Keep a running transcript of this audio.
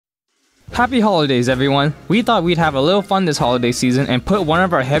Happy holidays, everyone! We thought we'd have a little fun this holiday season and put one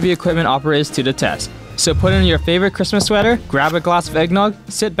of our heavy equipment operators to the test. So put in your favorite Christmas sweater, grab a glass of eggnog,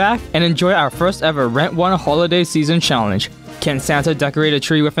 sit back, and enjoy our first ever Rent One Holiday Season Challenge. Can Santa decorate a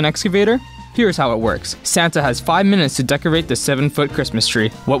tree with an excavator? Here's how it works. Santa has 5 minutes to decorate the 7-foot Christmas tree.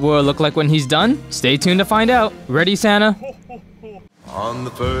 What will it look like when he's done? Stay tuned to find out. Ready, Santa? On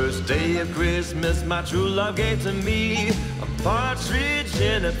the first day of Christmas, my true love gave to me a partridge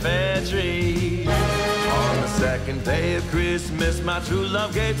in a pear tree. On the second day of Christmas, my true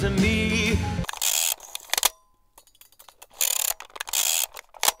love gave to me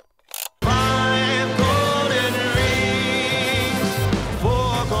 5 golden rings,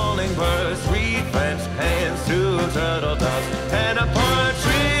 4 calling birds, 3 French hens, 2 turtle doves, and a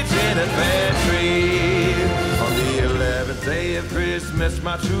partridge in a pear tree. On the 11th day of Christmas,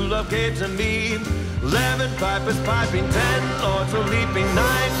 my true love gave to me 11 pipers piping, 10 lords a leaping,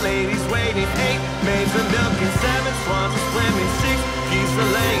 9 ladies waiting, 8 maids a milking, 7 swans a swimming, 6 geese a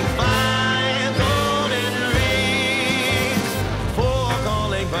laying, 5 golden rings, 4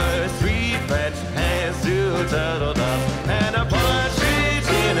 calling birds, 3 French hens, 2 turtle doves, and a partridge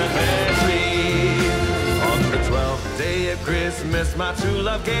in a pear tree. On the 12th day of Christmas, my true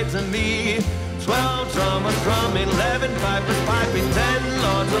love gave to me 12 drummers drumming, 11 pipers piping, 10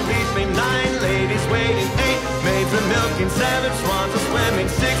 lords a leaping, 9 ladies waiting, 8 maids a milking, 7 swans a swimming,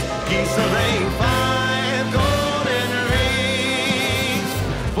 6 geese a laying, 5 golden rings,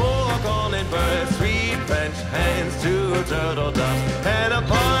 4 calling birds, 3 French hens, 2 turtle doves, and a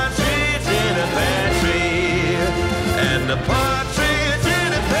partridge in a pear tree, and a partridge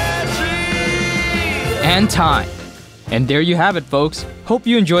in a pear tree. And time. And there you have it, folks. Hope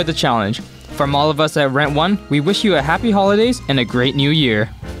you enjoyed the challenge. From all of us at Rent One, we wish you a happy holidays and a great new year.